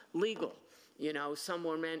about, legal. You know, some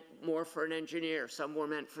were meant more for an engineer, some were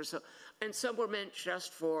meant for and some were meant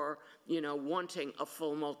just for, you know, wanting a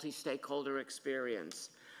full multi-stakeholder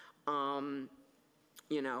experience.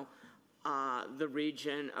 You know, the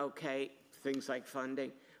region, okay, things like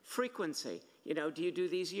funding. Frequency, you know, do you do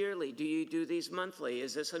these yearly? Do you do these monthly?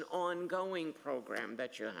 Is this an ongoing program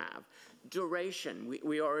that you have? Duration,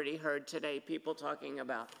 we already heard today people talking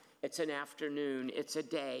about it's an afternoon, it's a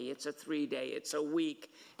day, it's a 3-day, it's a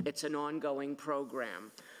week, it's an ongoing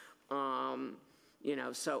program. You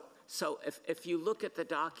know, so if you look at the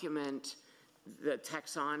document, the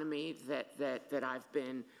taxonomy that I've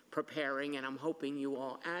been preparing and I'm hoping you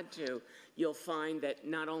all add to, you'll find that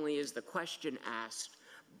not only is the question asked,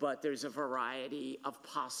 but there's a variety of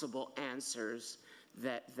possible answers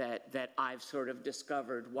that I've sort of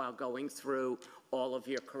discovered while going through all of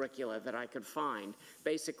your curricula that I could find.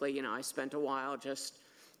 Basically, you know, I spent a while just,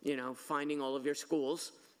 you know, finding all of your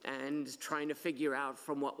schools and trying to figure out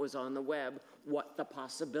from what was on the web what the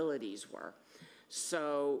possibilities were.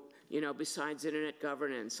 So, you know, besides internet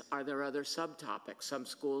governance, are there other subtopics? Some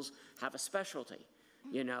schools have a specialty,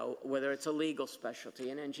 you know, whether it's a legal specialty,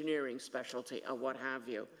 an engineering specialty, or what have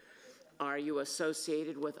you. Are you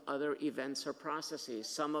associated with other events or processes?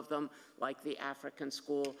 Some of them, like the African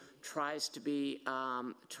school, tries to be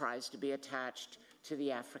attached to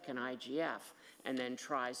the African IGF, and then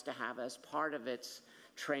tries to have as part of its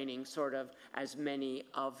training sort of as many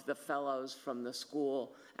of the fellows from the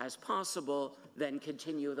school as possible, then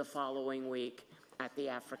continue the following week at the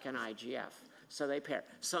African IGF. So they pair.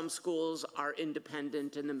 Some schools are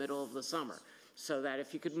independent in the middle of the summer, so that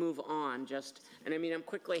if you could move on just, and I mean, I'm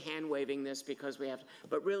quickly hand-waving this because we have,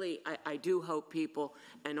 but really, I do hope people,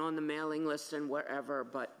 and on the mailing list and wherever,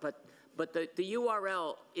 but the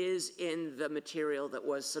URL is in the material that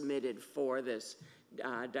was submitted for this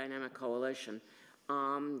dynamic coalition.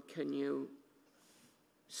 Can you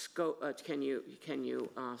scroll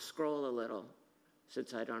a little,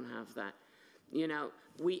 since I don't have that? You know,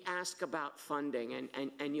 we ask about funding,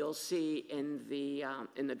 and you'll see in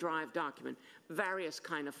the Drive document, various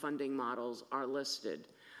kind of funding models are listed.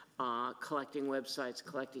 Collecting websites,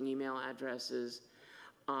 collecting email addresses.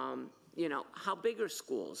 You know, how big are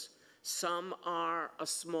schools? Some are a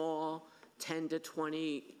small 10 to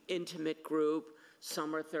 20 intimate group.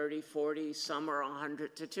 Some are 30, 40, some are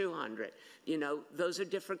 100 to 200. You know, those are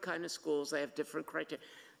different kind of schools. They have different criteria.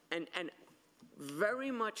 And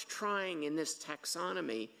very much trying in this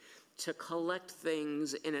taxonomy to collect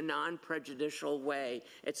things in a non-prejudicial way.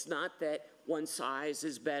 It's not that one size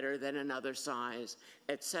is better than another size,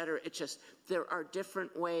 et cetera. It's just there are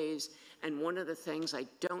different ways. And one of the things I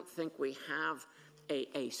don't think we have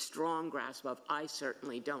a strong grasp of, I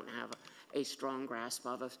certainly don't have a strong grasp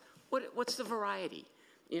of, what's the variety?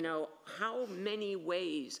 You know, how many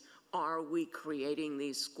ways are we creating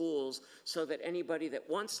these schools so that anybody that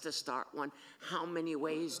wants to start one, how many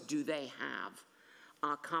ways do they have?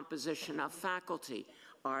 Composition of faculty.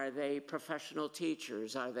 Are they professional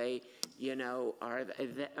teachers? Are they, you know, are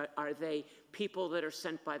they people that are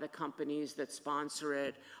sent by the companies that sponsor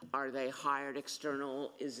it? Are they hired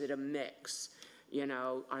external? Is it a mix? You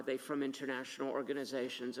know, are they from international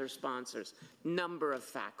organizations or sponsors? Number of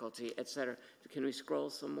faculty, et cetera. Can we scroll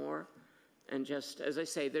some more? And just, as I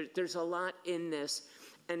say, there's a lot in this.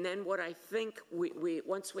 And then what I think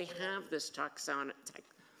once we have this taxonomy,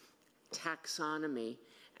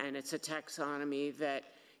 and it's a taxonomy that,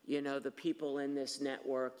 you know, the people in this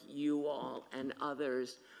network, you all and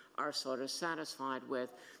others, are sort of satisfied with,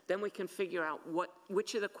 then we can figure out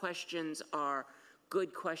which of the questions are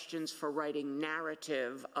good questions for writing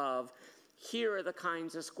narrative of, here are the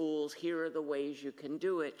kinds of schools, here are the ways you can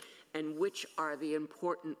do it, and which are the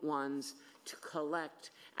important ones to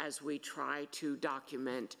collect as we try to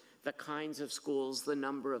document the kinds of schools, the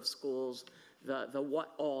number of schools, the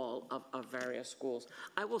what all of various schools.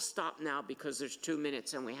 I will stop now because there's 2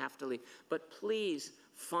 minutes and we have to leave, but please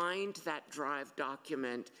find that Drive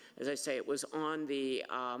document. As I say, it was on the,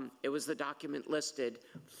 it was the document listed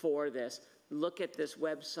for this. Look at this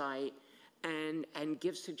website and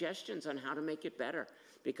give suggestions on how to make it better,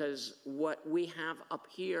 because what we have up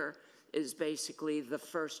here is basically the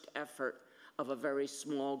first effort of a very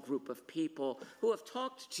small group of people who have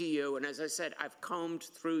talked to you, and as I said, I've combed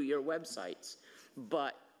through your websites,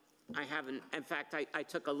 but I haven't, in fact, I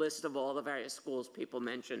took a list of all the various schools people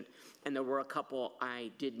mentioned, and there were a couple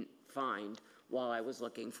I didn't find while I was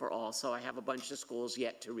looking for all, so I have a bunch of schools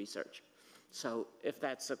yet to research. So if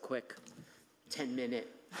that's a quick 10-minute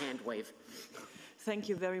hand wave. Thank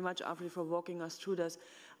you very much, Afri, for walking us through this.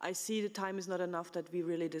 I see the time is not enough that we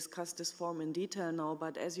really discuss this form in detail now,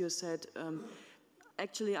 but as you said,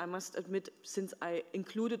 actually I must admit, since I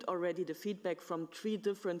included already the feedback from 3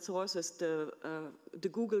 different sources, the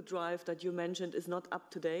Google Drive that you mentioned is not up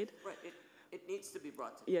to date. Right, it needs to be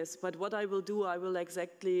brought to. Yes, but what I will do, I will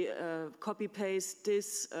exactly copy-paste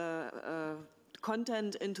this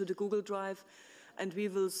content into the Google Drive. and we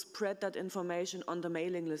will spread that information on the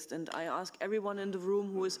mailing list. And I ask everyone in the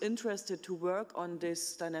room who is interested to work on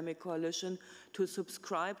this dynamic coalition to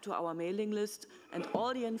subscribe to our mailing list, and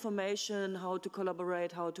all the information, how to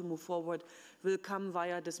collaborate, how to move forward, will come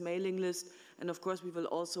via this mailing list. And of course, we will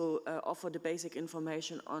also offer the basic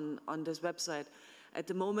information on this website. At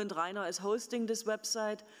the moment, Rainer is hosting this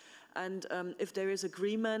website, and if there is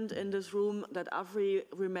agreement in this room that AFRI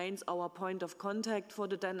remains our point of contact for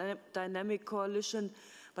the dynamic coalition,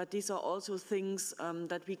 but these are also things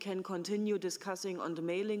that we can continue discussing on the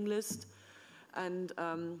mailing list. And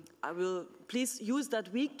I will please use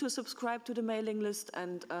that week to subscribe to the mailing list,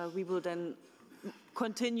 and we will then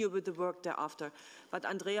continue with the work thereafter. But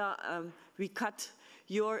Andrea, we cut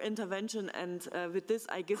your intervention, and with this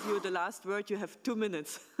I give you the last word. You have 2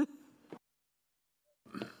 minutes.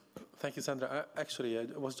 Thank you, Sandra. Actually,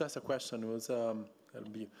 it was just a question. It was,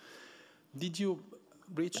 did you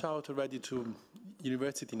reach out already to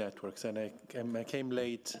university networks? And I came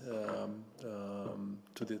late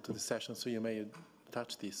to the session, so you may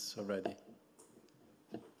touch this already.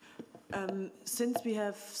 Since we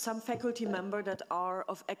have some faculty members that are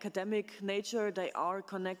of academic nature, they are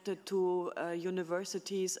connected to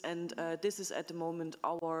universities, and this is at the moment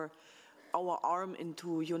our arm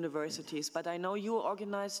into universities. But I know you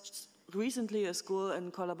organized recently a school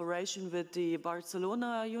in collaboration with the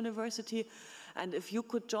Barcelona University, and if you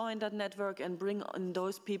could join that network and bring on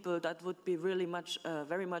those people, that would be really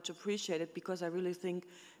very much appreciated, because I really think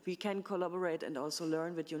we can collaborate and also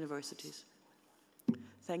learn with universities.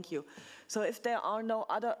 Thank you. So if there are no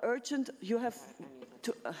other urgent, you have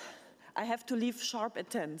to, I have to leave sharp at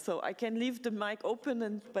 10, so I can leave the mic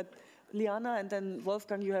open, but Liana and then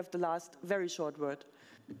Wolfgang, you have the last very short word.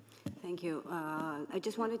 Thank you. I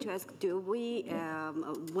just wanted to ask, do we,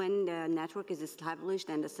 when the network is established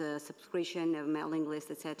and there's a subscription, a mailing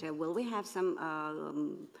list, etc., will we have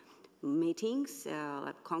some meetings,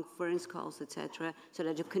 like conference calls, etc., so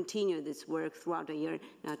that you continue this work throughout the year,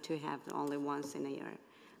 not to have only once in a year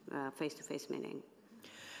face-to-face meeting?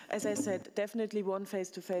 As I said, definitely one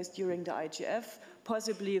face-to-face during the IGF,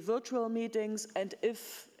 possibly virtual meetings, and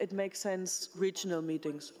if it makes sense, regional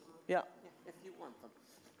meetings. Yeah. If you want them.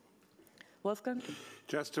 Wolfgang?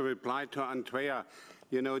 Just to reply to Andrea,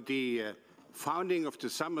 you know, the founding of the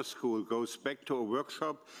summer school goes back to a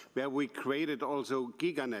workshop where we created also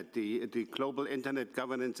GigaNet, the Global Internet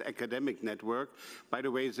Governance Academic Network. By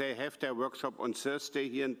the way, they have their workshop on Thursday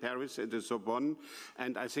here in Paris at the Sorbonne,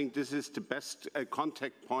 and I think this is the best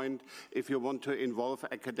contact point if you want to involve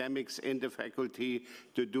academics in the faculty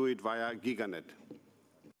to do it via GigaNet.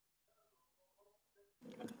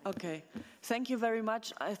 Okay, thank you very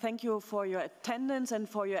much. I thank you for your attendance and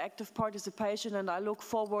for your active participation, and I look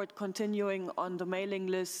forward continuing on the mailing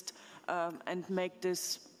list and make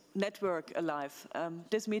this network alive.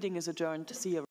 This meeting is adjourned. See you.